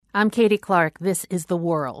I'm Katy Clark. This is The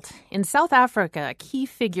World. In South Africa, a key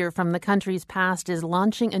figure from the country's past is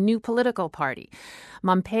launching a new political party.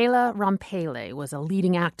 Mamphela Ramphele was a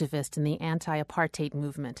leading activist in the Anti-Apartheid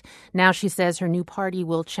movement. Now she says her new party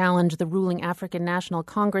will challenge the ruling African National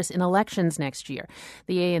Congress in elections next year.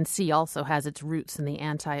 The ANC also has its roots in the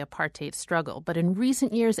anti-apartheid struggle. But in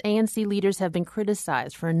recent years, ANC leaders have been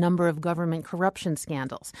criticized for a number of government corruption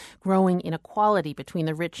scandals, growing inequality between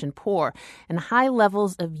the rich and poor, and high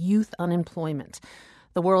levels of youth unemployment.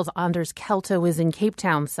 The World's Anders Kelto is in Cape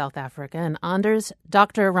Town, South Africa. And Anders,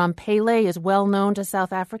 Dr. Ramphele is well known to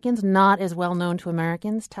South Africans, not as well known to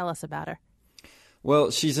Americans. Tell us about her. Well,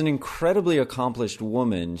 she's an incredibly accomplished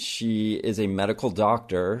woman. She is a medical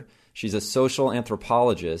doctor. She's a social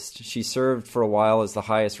anthropologist. She served for a while as the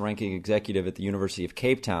highest-ranking executive at the University of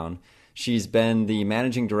Cape Town. She's been the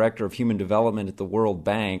managing director of human development at the World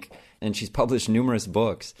Bank, and she's published numerous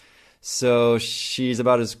books. So she's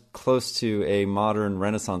about as close to a modern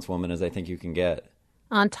Renaissance woman as I think you can get.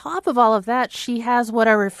 On top of all of that, she has what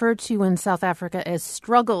are referred to in South Africa as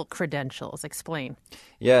struggle credentials. Explain.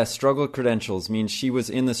 Yeah, struggle credentials means she was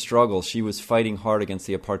in the struggle. She was fighting hard against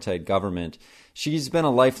the apartheid government. She's been a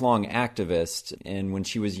lifelong activist, and when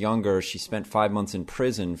she was younger, she spent 5 months in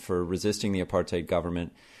prison for resisting the apartheid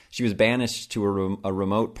government. She was banished to a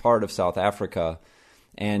remote part of South Africa,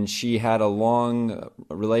 and she had a long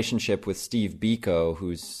relationship with Steve Biko,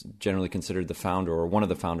 who's generally considered the founder or one of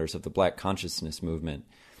the founders of the Black Consciousness movement.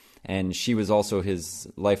 And she was also his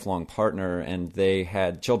lifelong partner, and they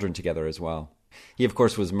had children together as well. He, of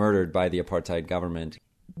course, was murdered by the apartheid government.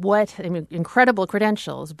 Incredible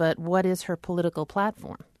credentials, but what is her political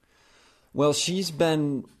platform? Well, she's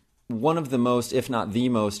been one of the most, if not the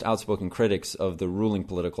most, outspoken critics of the ruling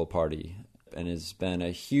political party, and has been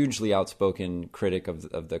a hugely outspoken critic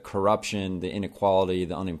of the corruption, the inequality,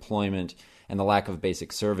 the unemployment, and the lack of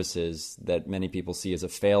basic services that many people see as a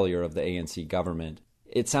failure of the ANC government.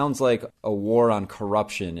 It sounds like a war on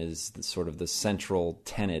corruption is sort of the central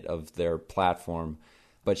tenet of their platform,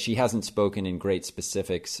 but she hasn't spoken in great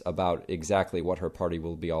specifics about exactly what her party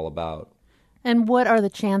will be all about. And what are the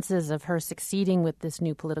chances of her succeeding with this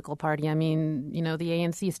new political party? I mean, the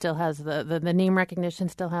ANC still has the name recognition,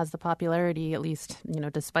 still has the popularity, at least,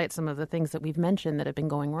 despite some of the things that we've mentioned that have been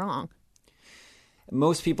going wrong.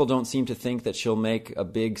 Most people don't seem to think that she'll make a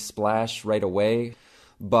big splash right away,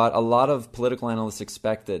 but a lot of political analysts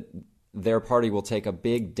expect that their party will take a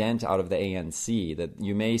big dent out of the ANC, that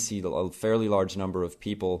you may see a fairly large number of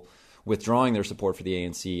people withdrawing their support for the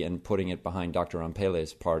ANC and putting it behind Dr.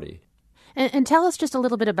 Ramphele's party. And tell us just a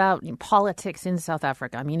little bit about politics in South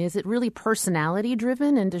Africa. I mean, is it really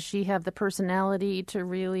personality-driven, and does she have the personality to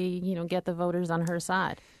really, get the voters on her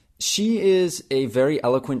side? She is a very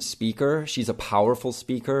eloquent speaker. She's a powerful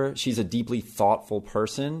speaker. She's a deeply thoughtful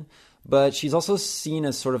person, but she's also seen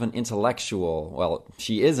as sort of an intellectual. Well,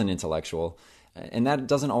 she is an intellectual, and that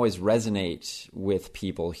doesn't always resonate with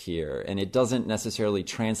people here, and it doesn't necessarily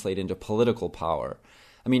translate into political power.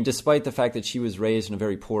 I mean, despite the fact that she was raised in a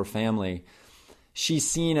very poor family, she's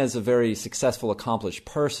seen as a very successful, accomplished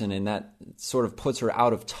person, and that sort of puts her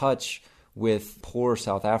out of touch with poor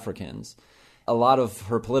South Africans. A lot of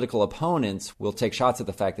her political opponents will take shots at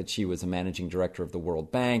the fact that she was a managing director of the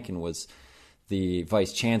World Bank and was the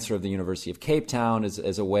vice chancellor of the University of Cape Town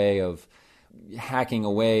as a way of hacking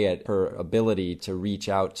away at her ability to reach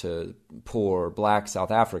out to poor Black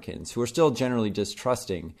South Africans who are still generally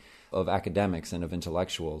distrusting of academics and of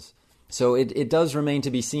intellectuals. So it does remain to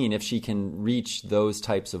be seen if she can reach those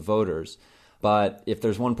types of voters. But if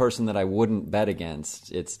there's one person that I wouldn't bet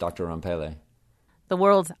against, it's Dr. Ramphele. The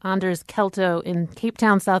World's Anders Kelto in Cape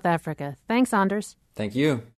Town, South Africa. Thanks, Anders. Thank you.